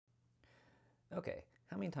Okay,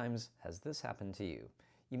 how many times has this happened to you?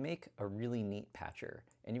 You make a really neat patcher,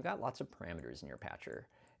 and you've got lots of parameters in your patcher.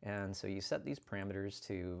 And so you set these parameters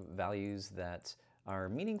to values that are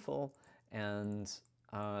meaningful, and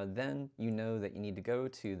then you know that you need to go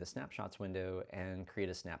to the snapshots window and create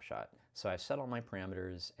a snapshot. So I've set all my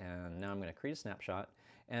parameters, and now I'm going to create a snapshot.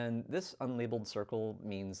 And this unlabeled circle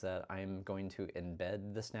means that I'm going to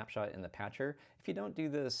embed the snapshot in the patcher. If you don't do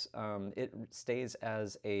this, it stays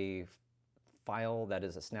as a file that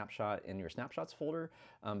is a snapshot in your snapshots folder,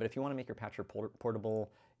 but if you want to make your patcher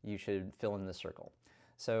portable, you should fill in this circle.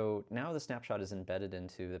 So now the snapshot is embedded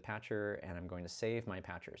into the patcher, and I'm going to save my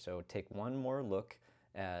patcher. So take one more look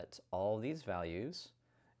at all these values,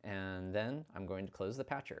 and then I'm going to close the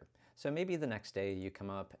patcher. So maybe the next day you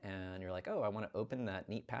come up and you're like, oh, I want to open that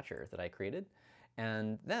neat patcher that I created,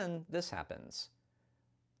 and then this happens.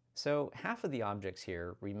 So half of the objects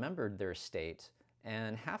here remembered their state,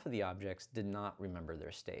 and half of the objects did not remember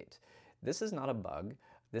their state. This is not a bug.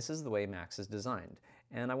 This is the way Max is designed.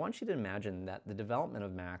 And I want you to imagine that the development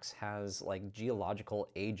of Max has like geological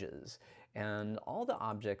ages, and all the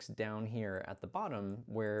objects down here at the bottom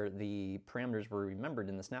where the parameters were remembered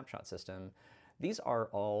in the snapshot system, these are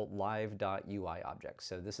all live.ui objects.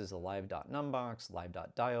 So this is a live.numbox,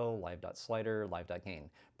 live.dial, live.slider, live.gain.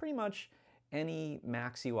 Pretty much any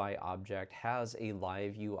Max UI object has a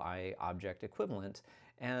live UI object equivalent,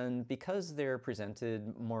 and because they're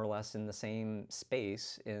presented more or less in the same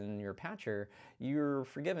space in your patcher, you're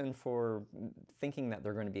forgiven for thinking that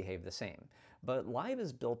they're going to behave the same. But live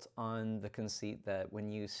is built on the conceit that when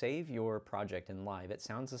you save your project in live, it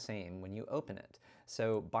sounds the same when you open it.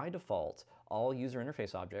 So by default, all user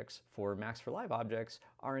interface objects for Max for Live objects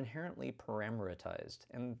are inherently parameterized.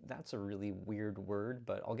 And that's a really weird word,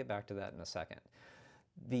 but I'll get back to that in a second.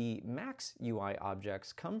 The Max UI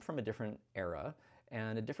objects come from a different era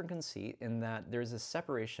and a different conceit in that there's a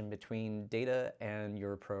separation between data and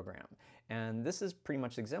your program. And this is pretty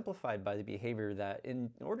much exemplified by the behavior that in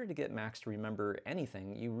order to get Max to remember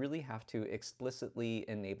anything, you really have to explicitly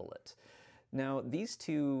enable it. Now, these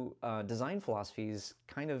two design philosophies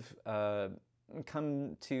kind of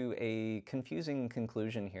come to a confusing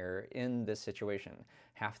conclusion here in this situation.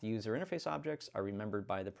 Half the user interface objects are remembered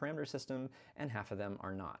by the parameter system, and half of them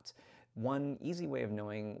are not. One easy way of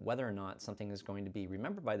knowing whether or not something is going to be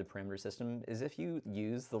remembered by the parameter system is if you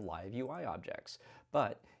use the live UI objects.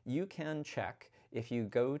 But you can check if you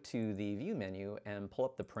go to the View menu and pull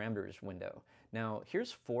up the parameters window. Now,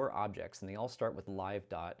 here's 4 objects, and they all start with live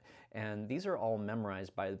dot, and these are all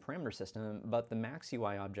memorized by the parameter system, but the Max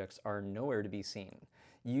UI objects are nowhere to be seen.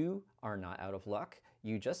 You are not out of luck.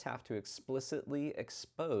 You just have to explicitly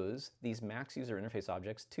expose these Max user interface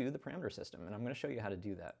objects to the parameter system, and I'm going to show you how to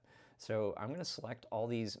do that. So I'm going to select all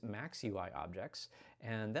these Max UI objects,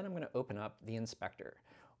 and then I'm going to open up the inspector.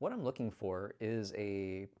 What I'm looking for is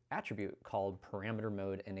an attribute called parameter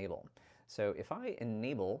mode enable. So if I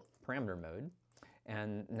enable parameter mode,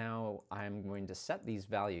 and now I'm going to set these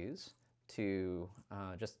values to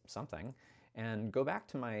just something, and go back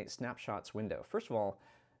to my snapshots window. First of all,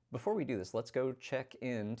 before we do this, let's go check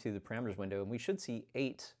into the parameters window, and we should see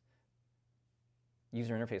 8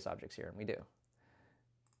 user interface objects here, and we do.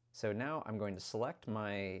 So now I'm going to select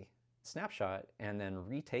my snapshot and then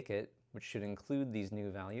retake it, which should include these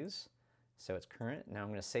new values. So it's current. Now I'm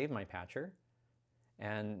going to save my patcher.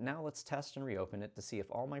 And now let's test and reopen it to see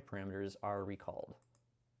if all my parameters are recalled.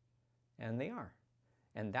 And they are.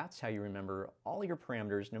 And that's how you remember all your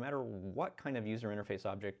parameters, no matter what kind of user interface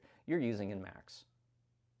object you're using in Max.